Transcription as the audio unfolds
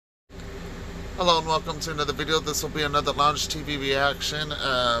Hello and welcome to another video. This will be another Lounge TV reaction.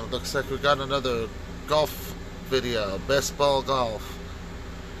 Looks like we got another golf video, best ball golf.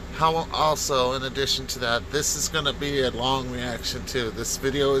 Also, in addition to that, this is going to be a long reaction too. This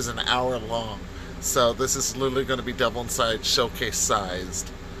video is an hour long, so this is literally going to be Devil Inside showcase sized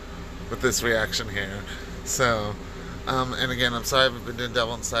with this reaction here. So, and again, I'm sorry I haven't been doing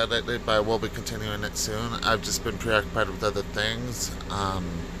Devil Inside lately, but I will be continuing it soon. I've just been preoccupied with other things.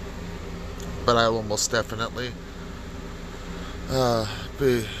 But I will most definitely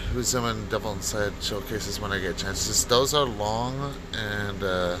be resuming Devil Inside showcases when I get chances. Those are long, and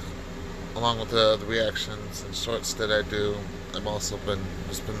along with the reactions and shorts that I do,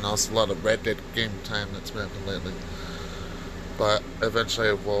 there's been also a lot of Red Dead game time that's been happening lately. But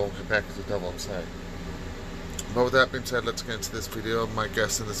eventually we'll get back to Devil Inside. But with that being said, let's get into this video. My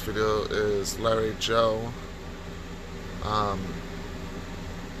guest in this video is Larry, Joe,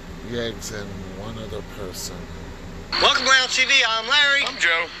 Yegz, and one other person. Welcome to Lounge TV. I'm Larry. I'm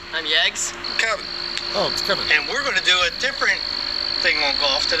Joe. I'm yegz. Kevin. Oh, it's Kevin. And we're going to do a different thing on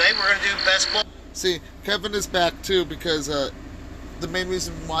golf today. We're going to do best ball. See, Kevin is back too because the main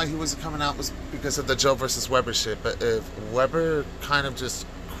reason why he wasn't coming out was because of the Joe versus Weber shit. But if Weber kind of just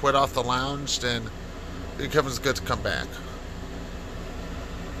quit off the lounge, then Kevin's good to come back.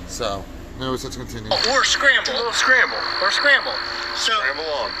 So, anyways, let's continue. Or scramble. A little scramble. Or scramble. So Scramble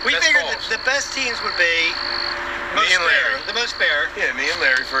on. We Best figured balls. that the best teams would be Me and Larry. the most fair. Yeah, me and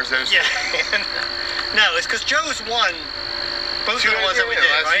Larry first. Yeah. No, it's because Joe's won both of the ones that we did,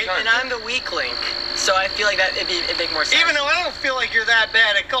 right? And I'm the weak link, so I feel like it'd make more sense. Even though I don't feel like you're that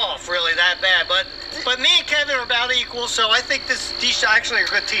bad at golf, really that bad, but me and Kevin are about equal, so I think these actually are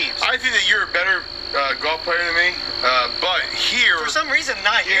good teams. I think that you're a better golf player than me, but here, For some reason,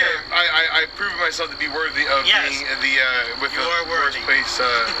 not here. I've proven myself to be worthy of being with You are first worthy. place.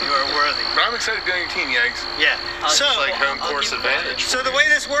 You are worthy. But I'm excited to be on your team, Yegz. Yeah. So home course advantage. So the way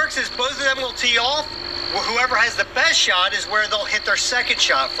this works is both of them will tee off. Whoever has the best shot is where they'll hit their second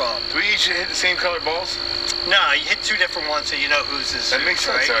shot from. Do we each hit the same colored balls? No, you hit two different ones so you know whose is That makes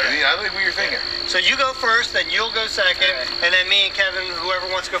sense. right? I like what you're thinking. So you go first, then you'll go second, and then me and Kevin,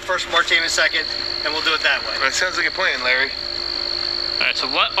 whoever wants to go first from our team, is second, and we'll do it that way. That sounds like a plan, Larry. Alright, so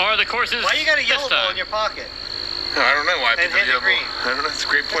what are the courses? Why you got a yellow this ball time? in your pocket? I don't know why I And picked hit up the yellow. green. I don't know. That's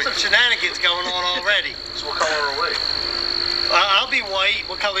a great point. There's some shenanigans going on already. So what color are we? I'll be white.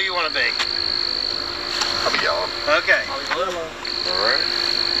 What color you want to be? I'll be yellow. Okay. All right.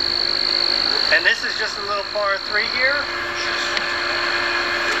 And this is just a little par 3 here.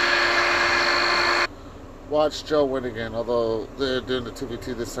 Watch Joe win again, although they're doing the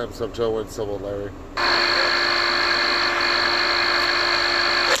 2v2 this time, so if Joe wins, so will Larry.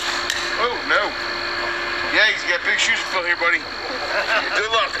 Oh, no. Yeah, he's got big shoes to fill here, buddy.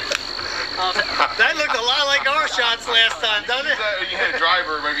 Good luck. That looked a lot like our shots last time, doesn't it? You had a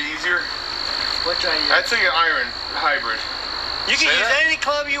driver, might be easier. What try you? I'd say an iron hybrid. You can Say use that? any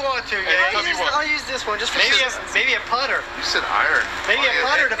club you want to. Yeah. I'll use this one just for Maybe a putter. You said iron. Maybe a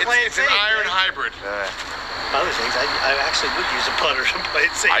putter to play it It's an safe. iron hybrid. Other things, I actually would use a putter to play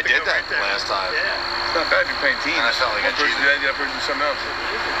it safe. I did that last time. Yeah. It's not bad if you're playing teams. I felt like I One person cheated. did that, the other person did something else.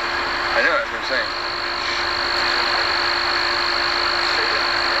 I know, that's what I'm saying.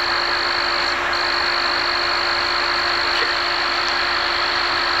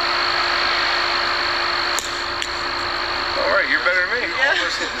 All right, you're better than me. Yeah.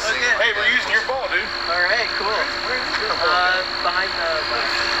 Okay. Hey, we're using your ball, dude. All right, cool. Behind the.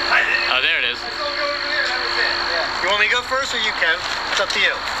 Oh, there it is. You want me to go first or you, Kev? It's up to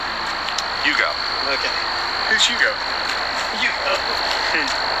you. You go. Okay. Who's you go? You go.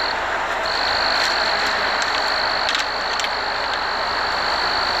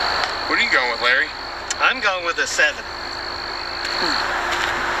 What are you going with, Larry? I'm going with a 7.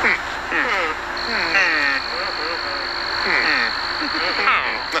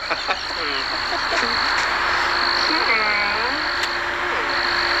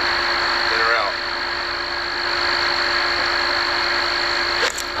 In or out?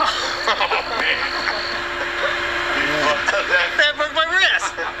 That broke my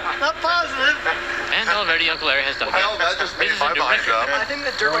wrist. Not positive. And already Uncle Larry has done Well, that. that just This made is my a mind record. up. I think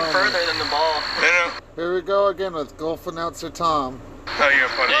the dirt went further than the ball. No. Here we go again with golf announcer Tom. Oh, you're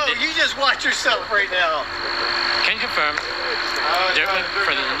gonna put it. Whoa, you just watch yourself right now. Can confirm. Dirt went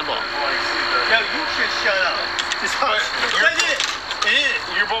further than the ball. No, you should shut up. I did it. I did it.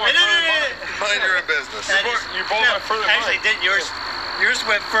 Your ball I went did further than it. mine. Mind your own business. That is- Your ball no, went further than actually, mine. didn't yours? Yours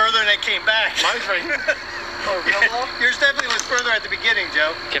went further and it came back. Mine's right here. Oh, real ball? Yours definitely was further at the beginning,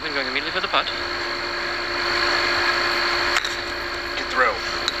 Joe. Kevin going immediately for the putt. Good throw.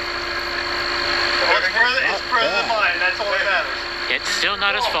 further than mine, and that's all that matters. Yet still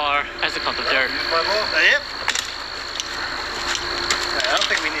not as far as the clump of dirt. Yep. I don't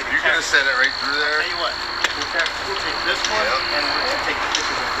think we need to You're gonna send it right through there? Tell you what, we'll take this one, and we'll take this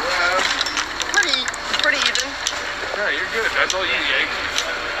one. Pretty even. Yeah, you're good. That's all you need.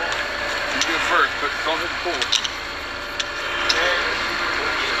 You do it first, but don't hit the pool.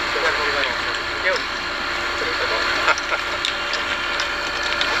 Yo.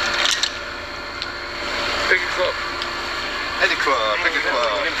 Pick a club. Any club, pick a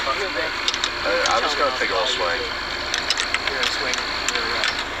club. I'm just gonna take a little swing. You're gonna swing.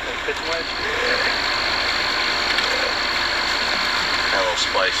 Pitch wedge. Add a little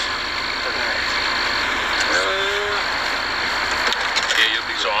spice. Yeah, you'll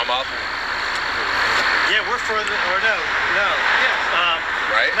be. So I'm up. Yeah, we're further. Or no.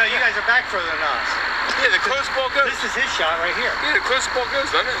 Right? No, you guys are back further than us. Yeah, the close ball goes. This is his shot right here. Yeah, the close ball goes,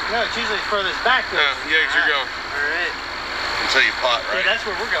 doesn't it? No, it's usually furthest back. Yeah, yeah, you're going. All right. Until you putt, Yeah, right? that's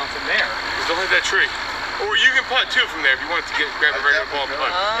where we're going from there. Just don't hit that tree. Or you can putt too from there if you want to grab a regular ball and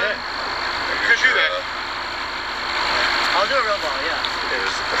putt. Yeah. You could do that. I'll do a real ball, yeah.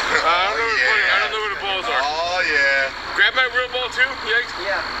 I don't know where the balls are. Oh, yeah. Grab my real ball too, yegz?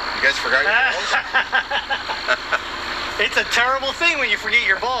 Yeah. You guys forgot your balls? It's a terrible thing when you forget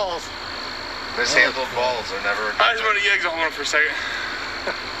your balls. Mishandled balls are never. I just want to yegz a hold on for a second.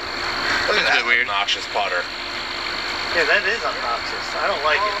 Look at that weird. obnoxious putter. Yeah, that is obnoxious. I don't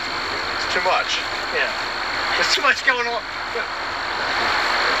like it. It's too much. Yeah. There's too much going on.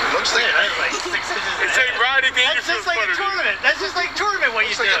 It looks like, Yeah, that's like 6 inches. It's like Rodney That's Dangerfield's just like a putter, dude. tournament. That's just like tournament what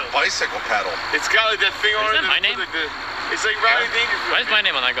you looks do. like a bicycle pedal. It's got like that thing on Is it. that my name? It's like Rodney Dangerfield. Why is my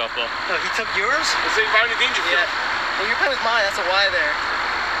name on that golf ball? Oh, he took yours? It's like Rodney Dangerfield. Yeah. Well, you're playing with mine. That's a Y there.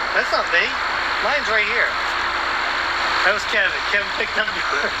 That's not me. Mine's right here. That was Kevin. Kevin picked up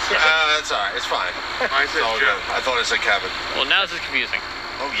yours. That's all right. It's fine. I It's said all Joe. good. I thought it said Kevin. Well, now this is confusing.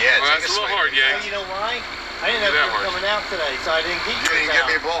 Oh, yeah. Well, take that's a little swing. hard, Oh, yegz. you know why? I didn't know That you were hard. coming out today, so I didn't get You yours didn't get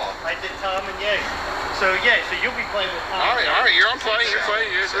me a out. ball. I did Tom and Yay. So you'll be playing with Tom. All right, you're on play. You're playing.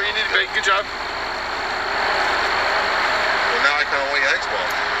 That's where you need to be. Good job. Well, now I can only X ball.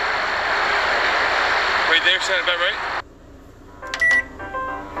 Right there, sound about right?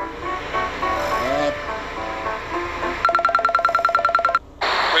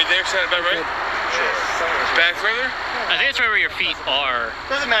 Right there, sound about right? Back further? I think it's right where your feet are.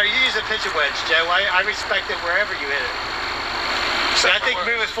 Doesn't matter. You use a pitching wedge, Joe. I respect it wherever you hit it. So I think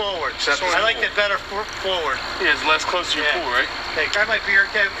move it forward. I like it better forward. Yeah, it's less close to your Yeah. pool, right? Hey, grab my beer,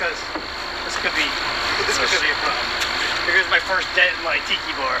 Kev, because this could be a problem. Here's my first dent in my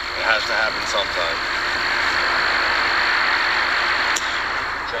tiki bar. It has to happen sometime.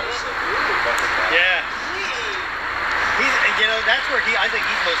 Yeah. That's where I think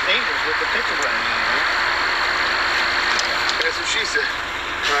he's most dangerous with the pitching wedge. That's what she said.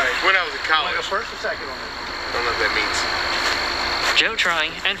 Right. When I was in Want to college. go first or second on this? I don't know what that means. Joe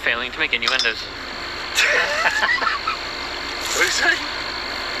trying and failing to make innuendos. What do you say? I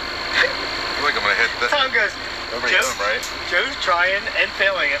feel like I'm going to hit the. Tom goes, Everybody hit him, right? Joe's trying and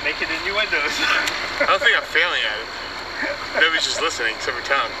failing at making innuendos. I don't think I'm failing at it. Nobody's just listening except for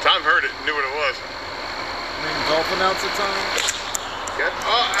Tom. Tom heard it and knew what it was. Golf announcer time.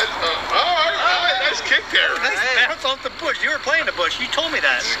 Nice kick there. Nice bounce off the bush. You were playing the bush. You told me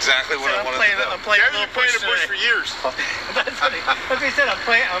that. This is exactly what I I'm wanted playing, to do. I'm playing a Kevin's little been playing bush the bush for today. years. That's what he said. I'm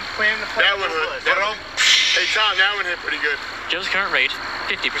playing the That one bush. hit. Hey Tom, that one hit pretty good. Joe's current rate,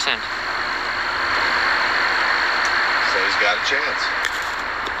 50%. So he's got a chance.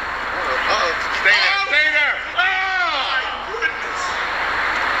 Stay there. Stay there. Oh! My goodness.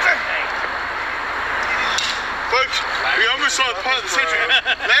 Folks, we almost saw the putt of the century.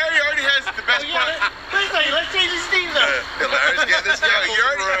 Larry already has the best putt. Let's change his team though. Yeah, Larry's getting this guy. You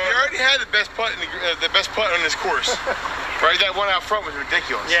already had the best putt on this course. Right, that one out front was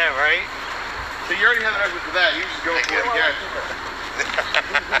ridiculous. Yeah, right. So you already had the record for that. You just go for it again.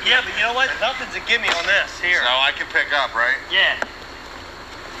 Yeah, but you know what? Nothing's a gimme on this here. So I can pick up, right? Yeah.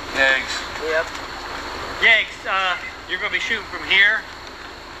 Thanks. Yep. Yegz, you're gonna be shooting from here.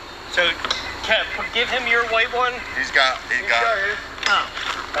 So, Kev, give him your white one. He got it. Oh,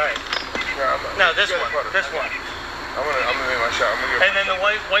 all right. No, this one. This one. I'm gonna make my shot. I'm gonna And then the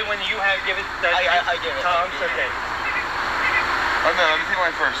white one you have, give it. I give it. Tom's. Okay. Oh no, let me take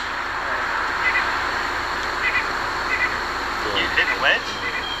mine first. You hit the wedge.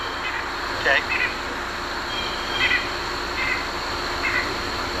 Okay.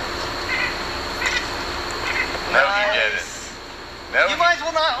 Now you get it. Now You might as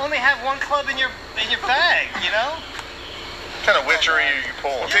well not only have one club in your bag, you know? What kind of witchery are you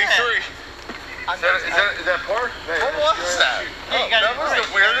pulling? Take Yeah. three. Is that par? What was that? Yeah, you gotta That was the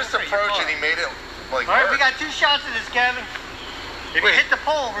weirdest approach, and he made it like. All right, we work. got 2 shots of this, Kevin. If you hit the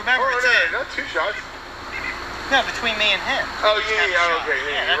pole, remember Oh, it's in. no, not 2 shots. No, between me and him. Oh, It's yeah, not a yeah, shot. okay,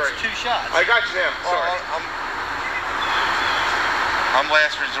 yeah, that's you're right. 2 shots. I got you now. Sorry. I'm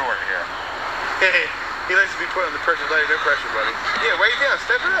last resort here. He likes to be put under pressure. No pressure, buddy. Yeah, way down.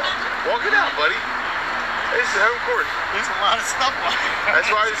 Step it up. Walk it out, buddy. This is home course. There's a lot of stuff on it. That's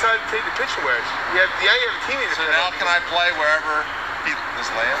why I decided to take the pitching wedge. You have a teammate. So now can I play wherever this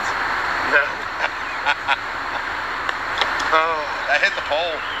lands? No. Oh. I hit the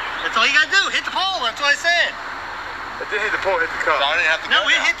pole. That's all you gotta do. Hit the pole. That's what I said. It didn't hit the pole. It hit the cup. So I didn't have to No,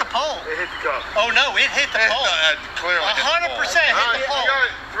 go it now. hit the pole. It hit the cup. Oh no, it hit the pole. Clearly hit the pole. 100% hit All right, the pole. you got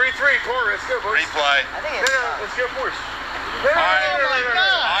it. 3-3. Pole. Let's go, boys. Replay. I think No, it's. no, let's go, boys. No, Oh my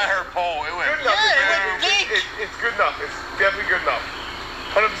God. I heard pole. It went. Good enough. Yeah, it It's- went deep. It's good enough. It's definitely good enough.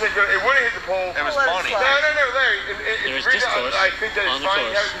 100% good. It wouldn't hit the pole. It was Well, funny. No, Larry. There's It's discourse I think that on it's the fine.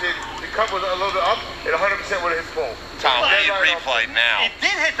 course. The cup was a little bit up. It 100% would have hit the pole. Tom, Well, we need replay now. It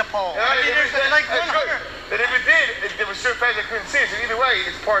did hit the pole. And I mean, there's like that's 100. good. And if it did, it was so fast I couldn't see it. So either way,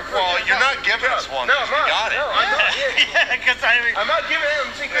 it's par 3. Well, you're not giving us one. No, 'cause I'm we not. got it. No, I'm not. Yeah, because I mean, I'm not giving it.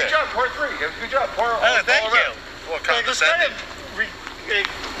 I'm saying good Yeah. job, par 3. Good job, par. thank you. Well, It was kind condescending. of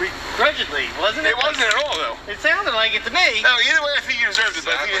begrudgingly, wasn't it? It wasn't at all, though. It sounded like it to me. No, either way, I think you deserved it.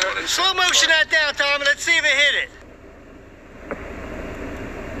 But I think Exactly what it Slow motion that down, Tom, and let's see if it hit it.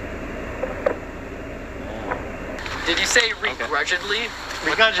 Did you say begrudgingly?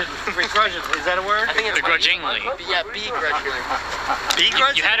 Begrudgingly, is that a word? I think it's Begrudgingly. Yeah, begrudgingly.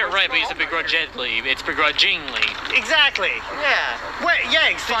 You had it right, but you said begrudgingly. It's begrudgingly. Exactly. Yeah. Wait,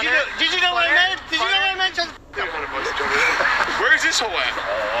 Yegz, did you know what I meant? Did you know what I meant? Just Where's this hole at?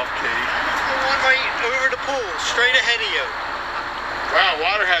 Oh, okay. the one right over the pool, straight ahead of you. Wow,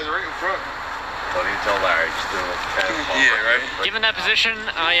 water has it right in front. What do you tell Larry? Just do a Yeah, right. Given that position,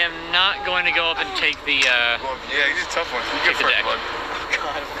 I am not going to go up and take the. Well, yeah, he's a tough one. You Take go the first, deck. bud.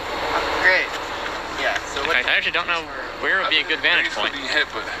 God. Great. Yeah. So what? I actually don't know where would be a good vantage point. Being hit,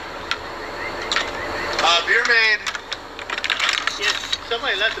 but beer made. Yes,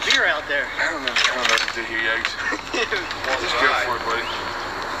 somebody left the beer out there. I don't know what to do here, Yegz. Just go for it, buddy.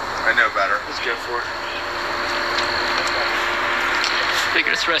 I know better. Let's go for it.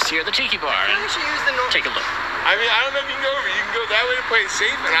 Vigorous rest here at the Tiki Bar. We should use the normal. Take a look. I mean, I don't know if you can go over. You can go that way to play it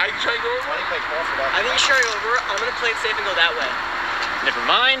safe, and I can try to go over. I think you should go over. I'm gonna play it safe and go that way. Never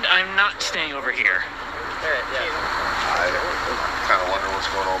mind, I'm not staying over here. All right. Yeah. I kind of wonder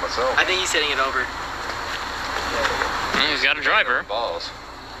what's going on myself. I think he's hitting it over. He's got a driver. Balls.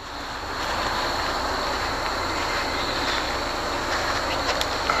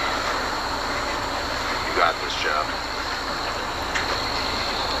 You got this, Joe.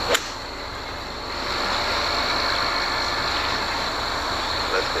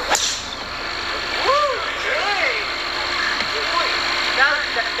 Let's go.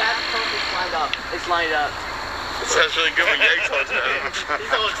 That's perfect lined up. It's lined up. Sounds really good when Yegz holds it.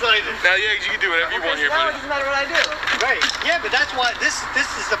 He's all excited. Now, Yegz, you can do whatever you want here, Now buddy. it doesn't matter what I do. Right. Yeah, but that's why this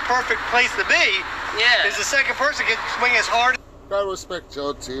is the perfect place to be. Yeah. Is the second person can swing as hard. Gotta respect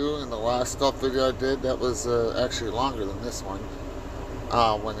Joe too. In the last golf video I did, that was actually longer than this one,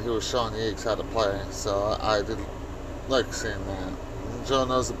 when he was showing Yegz how to play. So I did like seeing that. Joe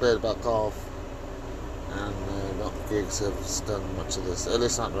knows a bit about golf, and I don't think Yegz has done much of this. At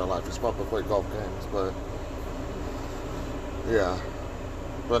least not in real life. He's probably played golf games, but yeah.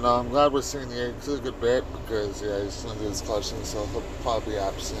 But no, I'm glad we're seeing Yegz a good bit because yeah, he's going to do his collection, so he'll probably be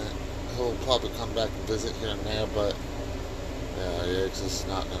absent. He'll probably come back and visit here and there, but yeah, Yegz is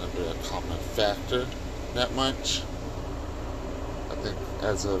not going to be a common factor that much. I think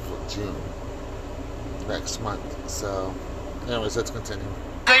as of June next month. So, anyways, let's continue.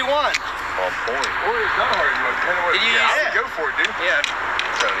 They won. On point. Or it's not hard. I would go for it, dude. Yeah.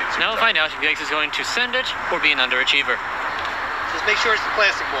 Now we'll find out if Yegz is going to send it or be an underachiever. Just make sure it's the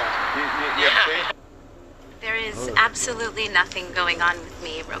plastic ball. Yeah. There is absolutely nothing going on with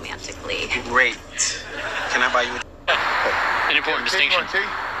me romantically. Great. Can I buy you An important distinction.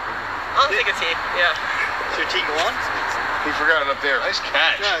 I'll take a tee. Yeah. Is your tee gone? He forgot it up there. Nice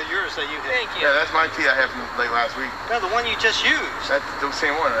catch. No, yours that you hit. Thank you. Yeah, that's my tee I had from like last week. No, the one you just used. That's the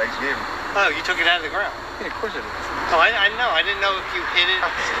same one I just gave him. Oh, you took it out of the ground. Yeah, of course it is. Oh, I know. I didn't know if you hit it.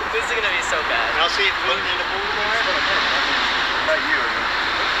 This is gonna be so bad. And I'll see if you put it in the pool tomorrow. Not you.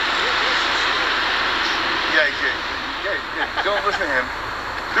 Yeah. Don't listen to him.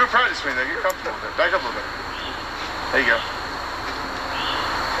 Do a practice swing though. Get comfortable with it. Back up a little bit. There you go.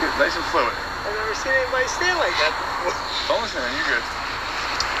 Good. Nice and fluid. I've never seen anybody stand like that before. Don't listen to him. You're good.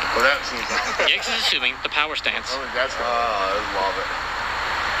 Well, that seems off. Yegz is assuming the power stance. I think that's I love it.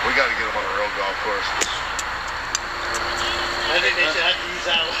 We got to get him on a real golf course. I think they should have to use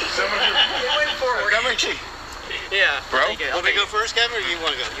that one. Wait forward. Come here, Chief. Yeah. Bro? I'll take it. Want me to go first, Kevin, or you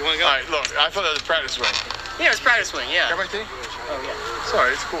want to go? You want to go? All right, look, I thought that was a practice swing. Yeah, it's practice swing. Yeah. Got my thing? Oh yeah.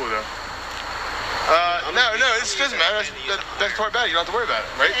 Sorry, it's cool though. No, this doesn't matter. That's part about it. You don't have to worry about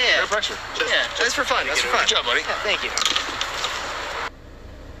it, right? Yeah. No pressure. Yeah. That's for fun. That's for fun. Good job, buddy. Yeah, thank you.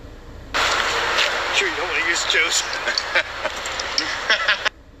 Sure, you don't want to use Joe's.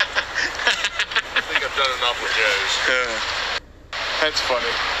 I think I've done enough with Joe's. That's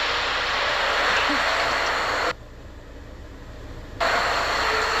funny.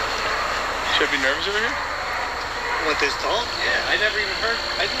 Should I be nervous over here? Want this tall? Yeah, I never even heard.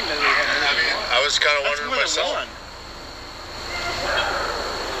 I didn't know they had I was kind of wondering That's myself.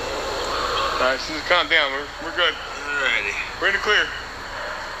 All right, so just calm down. We're good. Alrighty. We're in the clear.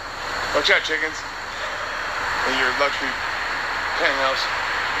 Watch out, chickens. In your luxury penthouse.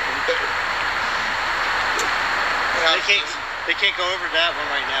 They can't go over that one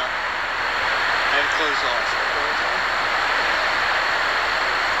right now. I have it closed off.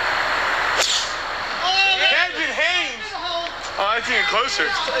 Kevin Haynes! Oh, that's even closer.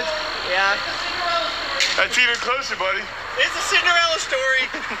 Yeah. That's even closer, buddy. It's a Cinderella story.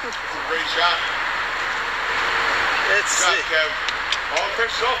 Great shot. It's Good job, Kev. All the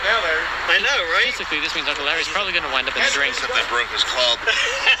pressure's off now, Larry. I know, right? Basically, this means Uncle Larry's probably going to wind up in the drink. Except they broke his club.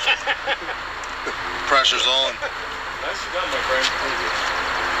 Pressure's on. Nicely done, my friend.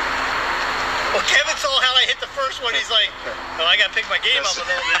 Well, Kevin saw how I hit the first one. He's like, oh, I got to pick my game up a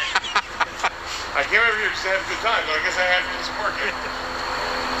little bit. I came over here just to have a good time, but I guess I have to do some work here.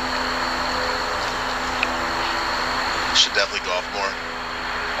 Should definitely golf more.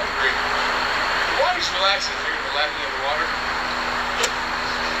 That's great. The water's relaxing. You're going to be lapping in the water.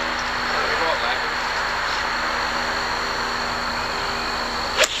 They go out lapping.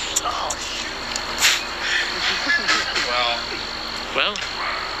 Well,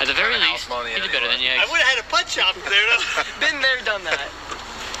 at the very least, money he did better than I Yegz. would have had a punch shop there, though. Been there, done that.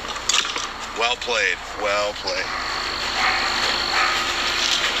 Well played. Well played.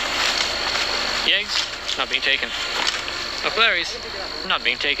 Yegz, not being taken. Uncle Larry's, not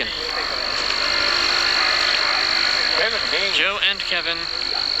being taken. Kevin Haynes. Joe and Kevin,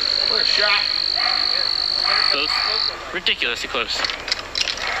 What a shot. both ridiculously close.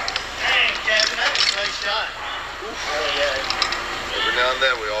 Dang, Kevin, that was a nice shot. Every now and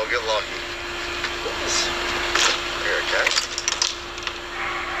then we all get lucky. Here, okay.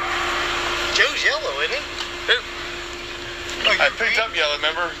 Joe's yellow, isn't he? Who? Oh, I you're picked green? up yellow,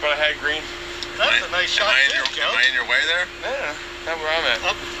 remember? But I had green. That's a nice shot, too, Joe. Am I in your way there? Yeah, that's where I'm at.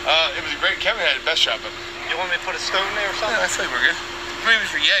 Up. It was great. Kevin had the best shot, but You want me to put a stone there or something? I think we're good. Maybe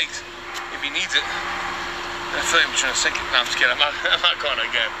for Yegz, if he needs it. I thought he was trying to sink it. No, I'm just kidding. I'm not going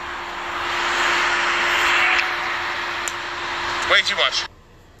again. Way too much.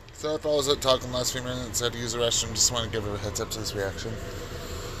 So if I was talking the last few minutes and said to use the restroom, just want to give a heads up to this reaction.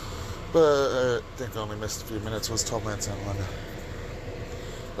 But I think I only missed a few minutes. It was 12 minutes in London.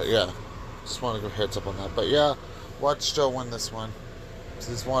 But yeah, just want to give a heads up on that. But yeah, watch Joe win this one.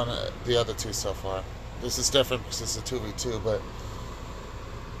 He's won the other two so far. This is different because it's a 2v2, but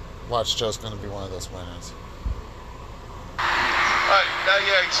watch Joe's going to be one of those winners. Alright, now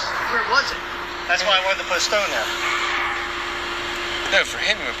Yegz. Where was it? That's why I wanted to put a stone there. No, for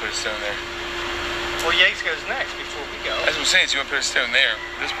him, you want to put a stone there. Well, Yegz goes next before we go. That's what I'm saying. So you want to put a stone there.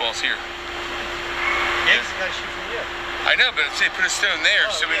 This ball's here. Yegz is going to shoot from you. I know, but say put a stone there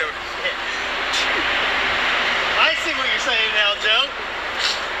so we know. I see what you're saying now, Joe.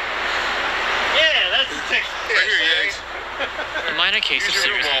 Yeah, that's the thing. Right here, Yegz. A minor case of Use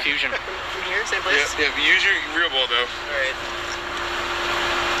your serious ball. confusion. Here, same place. Yeah, but use your real ball though. Alright.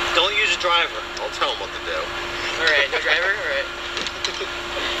 Don't use a driver. I'll tell him what to do. Alright, no driver? Alright.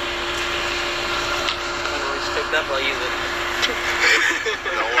 Picked up, I'll use it.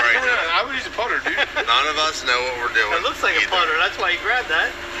 Don't worry. I would use a putter, dude. None of us know what we're doing. It looks like a either. putter. That's why you grabbed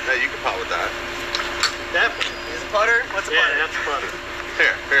that. No, you can putt with that. Definitely. Use a putter? What's a putter? Yeah, that's a putter.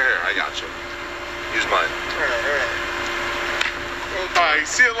 Here, I got you. Use mine. Alright. Alright,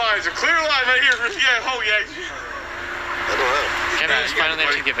 see the lines. A clear line right here. Yeah, hold Yegz. That'll help. Kevin was finally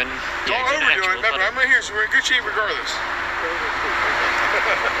actually given Don't Yegz an overdo it. actual Remember, putter. I'm right here, so we're in good shape regardless.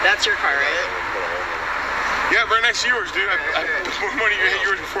 That's your car, right? Yeah, right next to yours, dude. I put more money you hit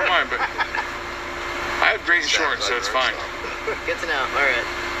yours before mine, but I have great insurance, so it's fine. Good to know. Alright.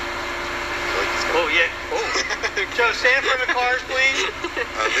 Oh, yeah. Oh. Joe, stand in front of the cars, please.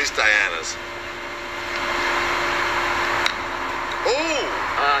 At least Diana's. Oh!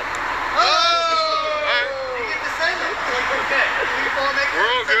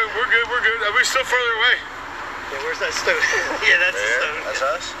 We're still further away. Yeah, where's that stone? Yeah, that's the stone. That's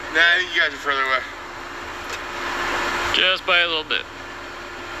us? Nah, I think you guys are further away. Just by a little bit.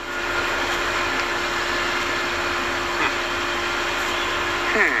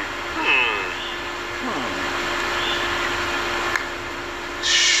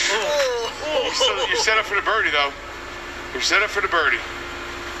 You're set up for the birdie, though. You're set up for the birdie.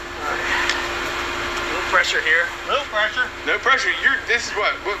 No pressure here. No pressure. No pressure. This is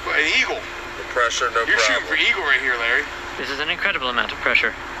what an eagle. No pressure, no You're shooting for problem. eagle right here, Larry. This is an incredible amount of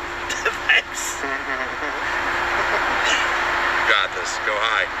pressure. Thanks. Got this. Go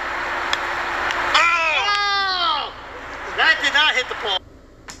high. Oh! That did not hit the pole.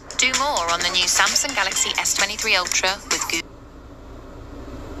 Do more on the new Samsung Galaxy S23 Ultra with Google.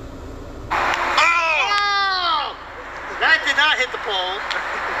 Oh! That did not hit the pole.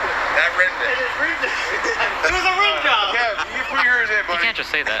 That rimmed it. It was a rim job. Yeah, you put yours in, You buddy. can't just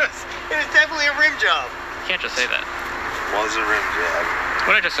say that. It was definitely a rim job. You can't just say that. Was a rim job.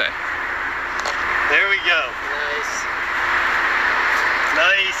 What did I just say? There we go. Nice.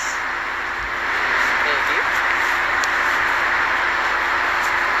 Nice. Thank you.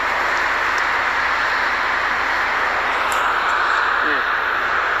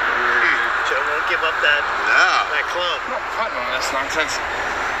 Joe won't give up that club. I'm not putting on this nonsense.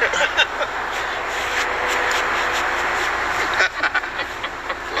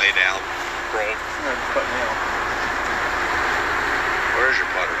 Lay down. Roll. Where's your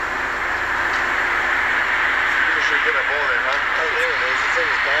putter? You should get that ball there, huh? Oh, there it is. It's in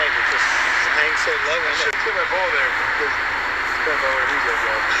his bag. It just hangs so low. I should put that ball there because depends on where he's at,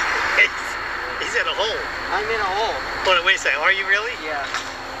 though. He's in a hole. I'm in a hole. Hold on, wait a second. Are you really? Yeah.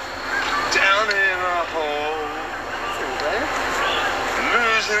 Down in a hole,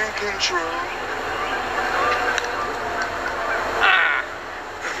 losing control.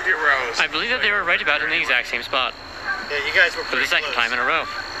 I forget where I was. I believe that they were right about in the exact same spot Yeah, you guys were for pretty the second close. time in a row.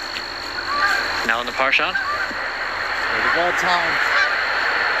 Now in the par shot. Way to go, Tom.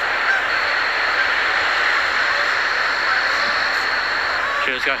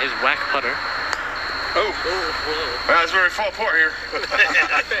 Joe's got his whack putter. Oh, that's where we fall apart here.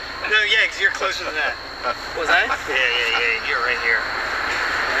 No, Yegz, you're closer than that. Was I? Yeah. You're right here.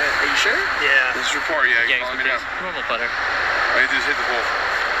 Are you sure? Yeah. This is your part, yeah. Yeah, Follow with me his down. normal putter. All you do is hit the hole.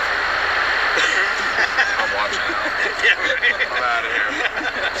 I'm watching out. Yeah, right. I'm out of here.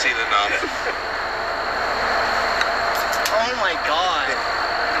 I've seen enough. Oh my god.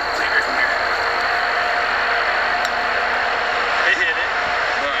 Take it from here. It hit it.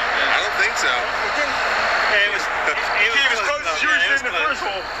 I don't think so. Yeah, it was As close as yours did in the first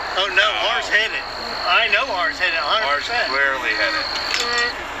hole. Oh no, ours hit it. I know ours hit it 100%. Ours clearly hit it.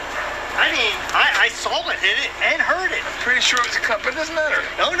 I mean, I saw it hit it and heard it. Pretty sure it was a cup, but it doesn't matter.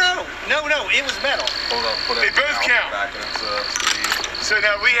 No, it was metal. Hold up. Put They it both down, count. Back into sleeve. So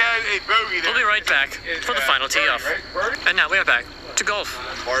now we had a bogey there. We'll be right back for the final tee off. Right? Birdie? And now we are back to golf.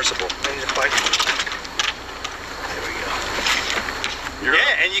 Marsible.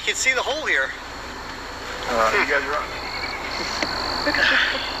 Yeah, and you can see the hole here. You guys are on.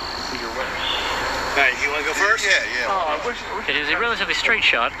 All right, you want to go first? Yeah. Oh, I wish It is a relatively straight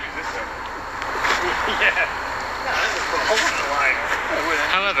shot. Yeah.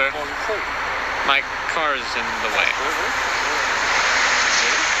 However, my car is in the way.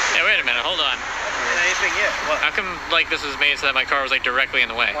 Yeah, wait a minute, hold on. Anything yet? What? How come like this was made so that my car was like directly in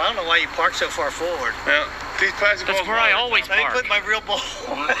the way? Well, I don't know why you parked so far forward. Well, these plastic That's balls. where I always I didn't park. put my real ball.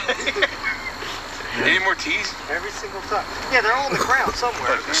 Any more tees? Every single time. Yeah, they're all on the ground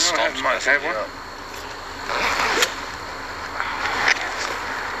somewhere. Might have one.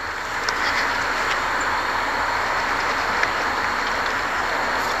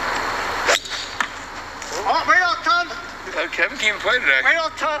 Oh, right on time. Kevin came to play today. Right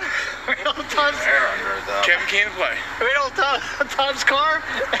on time. Right on time. Kevin came to play. Right on time. Tom's car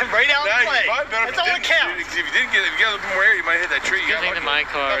and right out Now, and play. you probably better That's all that if counts. if you did get a little bit more air, you might hit that tree. You Good got thing that lucky. my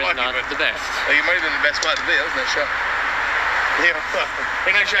car is lucky, not but- the best. Like, it might have been the best spot to be. That was a nice shot. Yeah.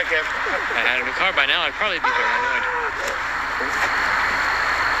 Take a nice shot, Kevin. If I had a new car by now, I'd probably be very annoyed.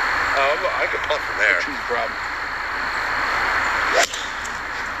 Oh, look, I could putt from there. Tree's a problem.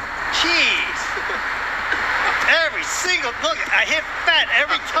 Jeez. Every single look, I hit fat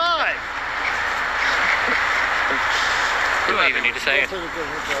every time. Do I even need to say it? I'm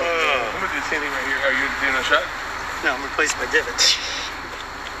gonna do the same thing right here. Are you doing a shot? No, I'm replacing my divots.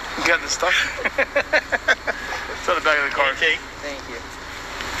 You got this stuff? It's on the back of the car. Okay. Thank you. I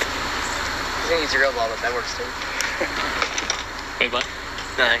was gonna use your real ball, but that works too. Wait, what?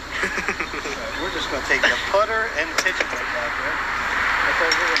 Nothing. We're just going to take the putter and pitch it like that, right? That's all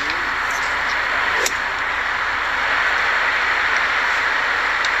we're going to use.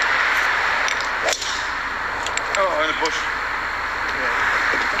 in the bush.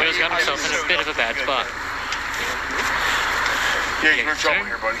 Joe's got himself in a bit of a bad spot. Yeah, you're in trouble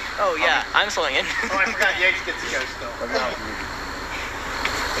here, buddy. Oh yeah, I'm slowing in. Oh, I forgot Yegz gets to go still.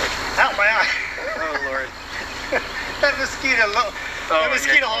 Out my eye. Oh Lord. That mosquito hawk almost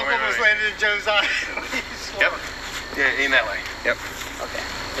landed in Joe's eye. Yep. Yeah, in that way. Yep. Okay.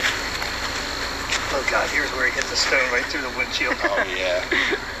 Oh God, here's where he hit the stone right through the windshield. Oh, yeah.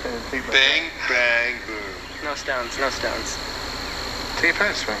 Bang, bang, boom. No stones. No stones. Take a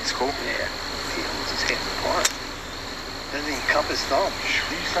pen swing. It's cool. Yeah. He holds his hands apart. Doesn't even cup his thumb.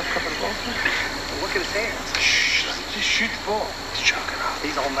 Will you stop cupping the ball? Look at his hands. Shh. Just shoot the ball. He's chucking up.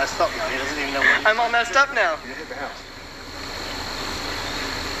 He's all messed up now. He doesn't even know where he's I'm all messed up now. You hit the house.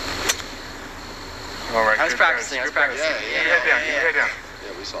 All right. I was practicing. Yeah, head down. Keep your head down.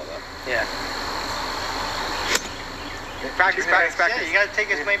 Yeah, we saw that. Yeah. Practice. Yeah, you gotta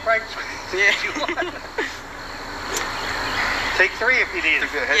take as many practice Yeah. as you want. Take 3 if you need it.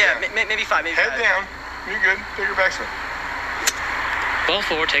 Yeah, maybe 5. Maybe Head 5. down. You're good. Take your backswing. Ball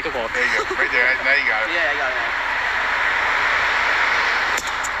forward, take a walk. There you go. Right there. Now you got it. Yeah, I got it now.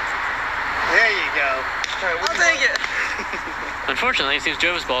 There you go. I'll take it. Unfortunately, it seems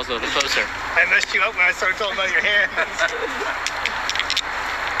Joe's ball's a little bit closer. I messed you up when I started talking about your hands.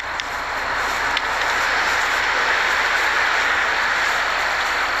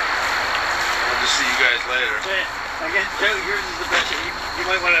 I'll just see you guys later. I guess, Joe, yours is the best. You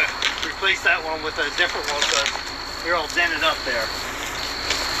might want to replace that one with a different one because you're all dented up there.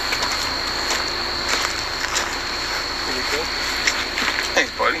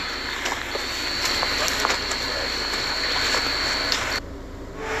 Thanks, buddy. I'll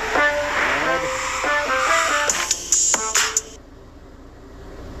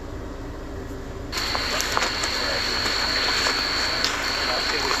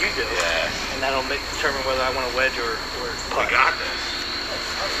see what you do. Yeah. And that'll determine whether I want to wedge or putt. We got this.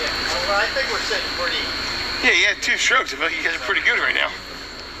 Well, I think we're sitting pretty. Yeah, you had 2 strokes. I feel like you guys are pretty good right now.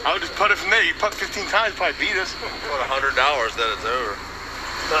 I would just putt it from there. You putt 15 times, probably beat us. What, $100 that it's over?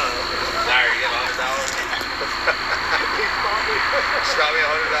 Now you're getting $100? Just got me $100?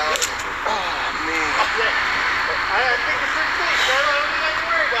 Oh, man. I think it's pretty clean. So I don't think I have to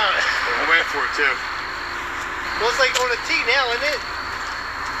worry about it. I went for it, too. Well, it's like on a tee now, isn't it?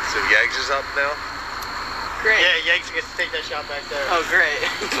 So Yegz is up now? Great. Yeah, Yegz gets to take that shot back there. Oh, great.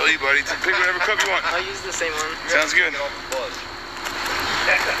 So you, buddy. Pick whatever cup you want. I'll use the same one. Sounds good. Get off the bus.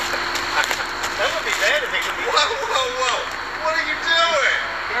 That would be bad if it could be. Whoa. What are you doing?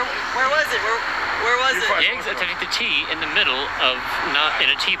 Where was it? Where was You're it? fine. Yegz attempting the tee in the middle of not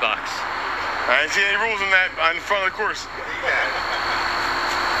in a tee box. I didn't see any rules on that on the front of the course.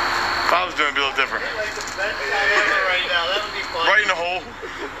 If I was doing it, it'd be a little different. Like the best shot ever right now. That would be fun. Right in the hole.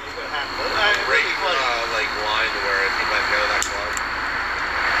 Great like line to where if he might go that club.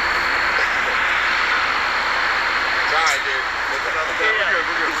 It's alright, dude. Look another We're day. good.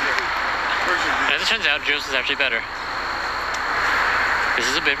 As it turns out, Joe's is actually better. This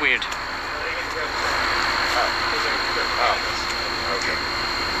is a bit weird. Okay.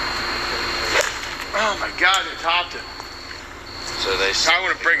 Oh my God, they topped it. So they. I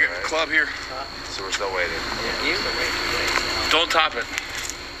want to break it. Club here. So we're still waiting. Don't top it.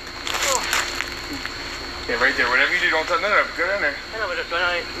 Yeah, right there. Whatever you do, don't top. No, go down there. I know, but don't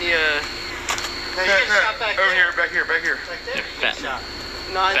I need Now, you get a shot back Over there. here, back here. Back there. Back. Shot.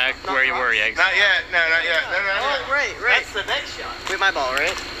 Back where you were, Yegz. Not yet. No, not yet. No. Oh, right. That's the next shot. With my ball,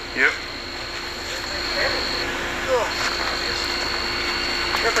 right? Yep.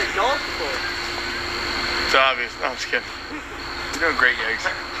 Everybody going for it. It's obvious. No, I'm just kidding. You're doing great, Yegz.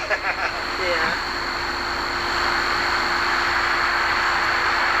 Yeah.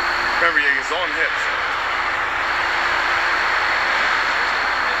 Remember, Yegz, it's all in hips.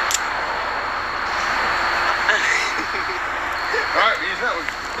 All right, use that one.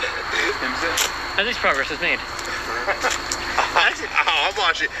 At least progress is made. I'm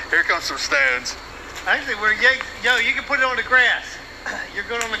watching. Here comes some stones. Actually, we're yo, you can put it on the grass. You're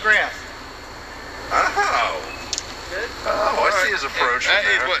good on the grass. Oh. Good. Oh, I see his approach. That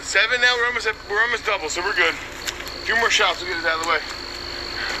is what, 7 now? We're almost double, so we're good. A few more shots will get us out of the way.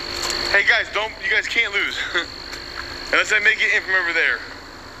 Hey guys, you guys can't lose. Unless I make it in from over there.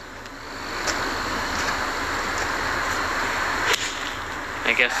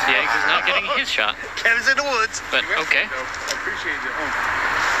 I guess Yegz is not getting his shot. Kevin's in the woods. But okay. I appreciate it.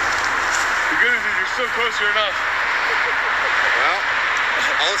 The good news is you're still closer enough. Well,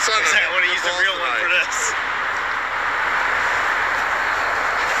 all of a sudden, I want to use the real one for this.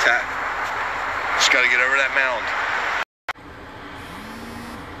 Just got to get over that mound.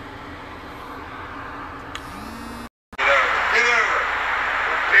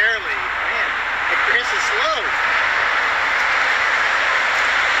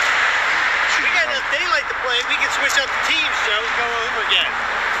 switch up the teams, Joe. Go over again.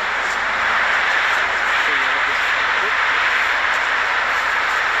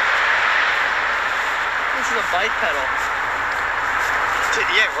 This is a bike pedal.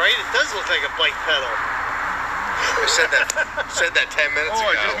 Yeah, right? It does look like a bike pedal. I said that 10 minutes ago.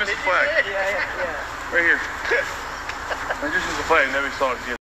 Oh, I just missed the flag. Yeah. Right here. I just missed the flag. Nobody saw it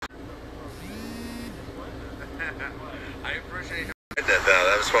yet. I appreciate that though.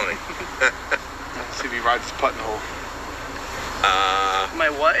 That was funny. Let's see if he rides his putting hole. My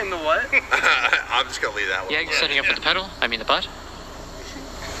what in the what? I'm just gonna leave that one. Yeah, you're setting up for the pedal. I mean the putt.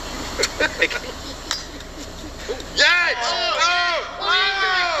 Yes!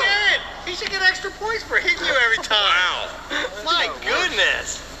 He should get extra points for hitting you every time. Wow. My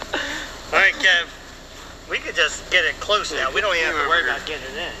goodness. All right, Kev. We could just get it close now. We don't even have to worry about getting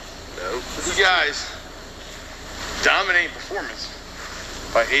it in. Nope. This guys, dominating performance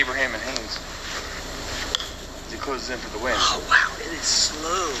by Abraham and Haynes. He closes in for the win. Oh, wow. It is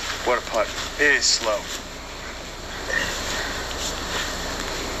slow. What a putt. It is slow.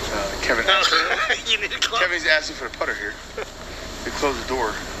 Kevin asked You need to close. Kevin's asking for the putter here. They close the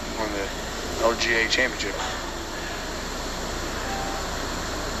door on the LGA championship.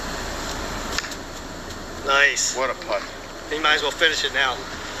 Nice. What a putt. You might as well finish it now.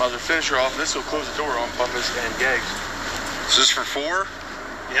 Might as well finish her off. This will close the door on Buffus and Yegz. Is this for 4?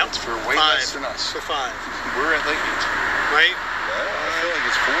 Yep. It's for way 5. less than us. For 5. We're at Lake Beach. Right? I feel like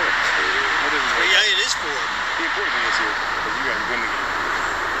it's 4. What is it? Yeah, it is 4. The important thing is here, because you guys win the game.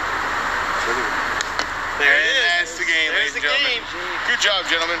 There it is. That's the game, There's ladies the and gentlemen. game. Good job,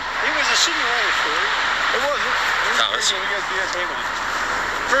 gentlemen. It was a shitty round for you. It wasn't. No, it's- You guys handled it.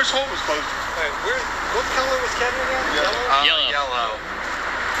 First hole was closed. All right, what color was Kevin again? Yellow? Yellow. All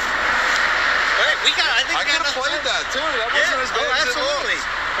right, I could have played that too. That wasn't as bad as it absolutely.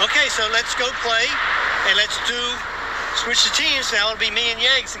 looked. Okay, so let's go play, and let's switch the teams. Now it'll be me and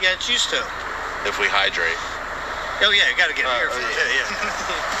Yegz to get used to. If we hydrate. Oh yeah, you got to get here first. Yeah.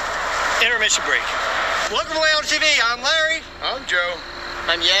 Intermission break. Welcome to Lounge TV. I'm Larry. I'm Joe.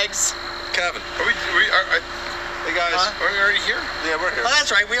 I'm Yegz. Kevin. Hey guys, are we already here? Yeah, we're here. Oh, that's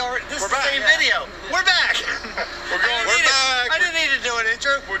right. This is the same video. We're back. We're back. I didn't need to do an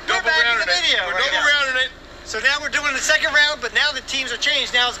intro. We're double back in rounding the it. video. We're right double now. rounding it. So now we're doing the second round, but now the teams are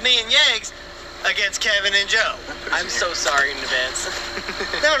changed. Now it's me and Yegz against Kevin and Joe. I'm so sorry in advance.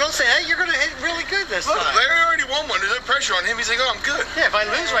 No, don't say that. You're going to hit really good this Look, time. Larry already won one. There's no pressure on him. He's like, oh, I'm good. Yeah, if I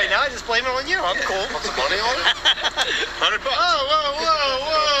lose right now, I just blame it on you. I'm cool. Want some money on it? $100. Whoa.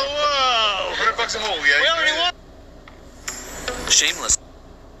 $100 a hole, yeah. We already won. Shameless.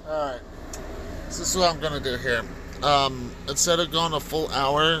 Alright, so this is what I'm going to do here. Instead of going a full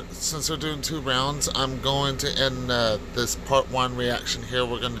hour, since we're doing 2 rounds, I'm going to end this part 1 reaction here.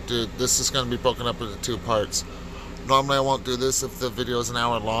 This is going to be broken up into 2 parts. Normally I won't do this if the video is an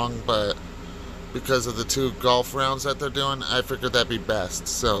hour long, but because of the 2 golf rounds that they're doing, I figured that'd be best.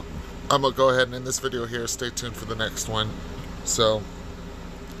 So I'm going to go ahead and end this video here. Stay tuned for the next one. So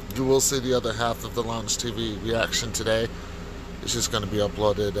you will see the other half of the Lounge TV reaction today. It's just going to be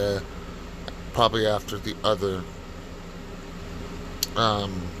uploaded probably after the other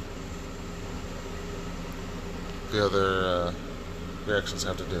reactions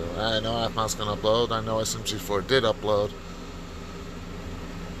have to do. I know AFMA's going to upload. I know SMG4 did upload.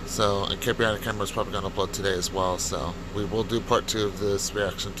 So, and KPI Camera is probably going to upload today as well. So, we will do part 2 of this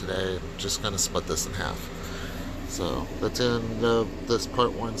reaction today. I'm just going to split this in half. So, that's the end of this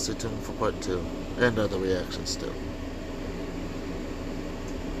part 1. Stay tuned for part 2 and other reactions too.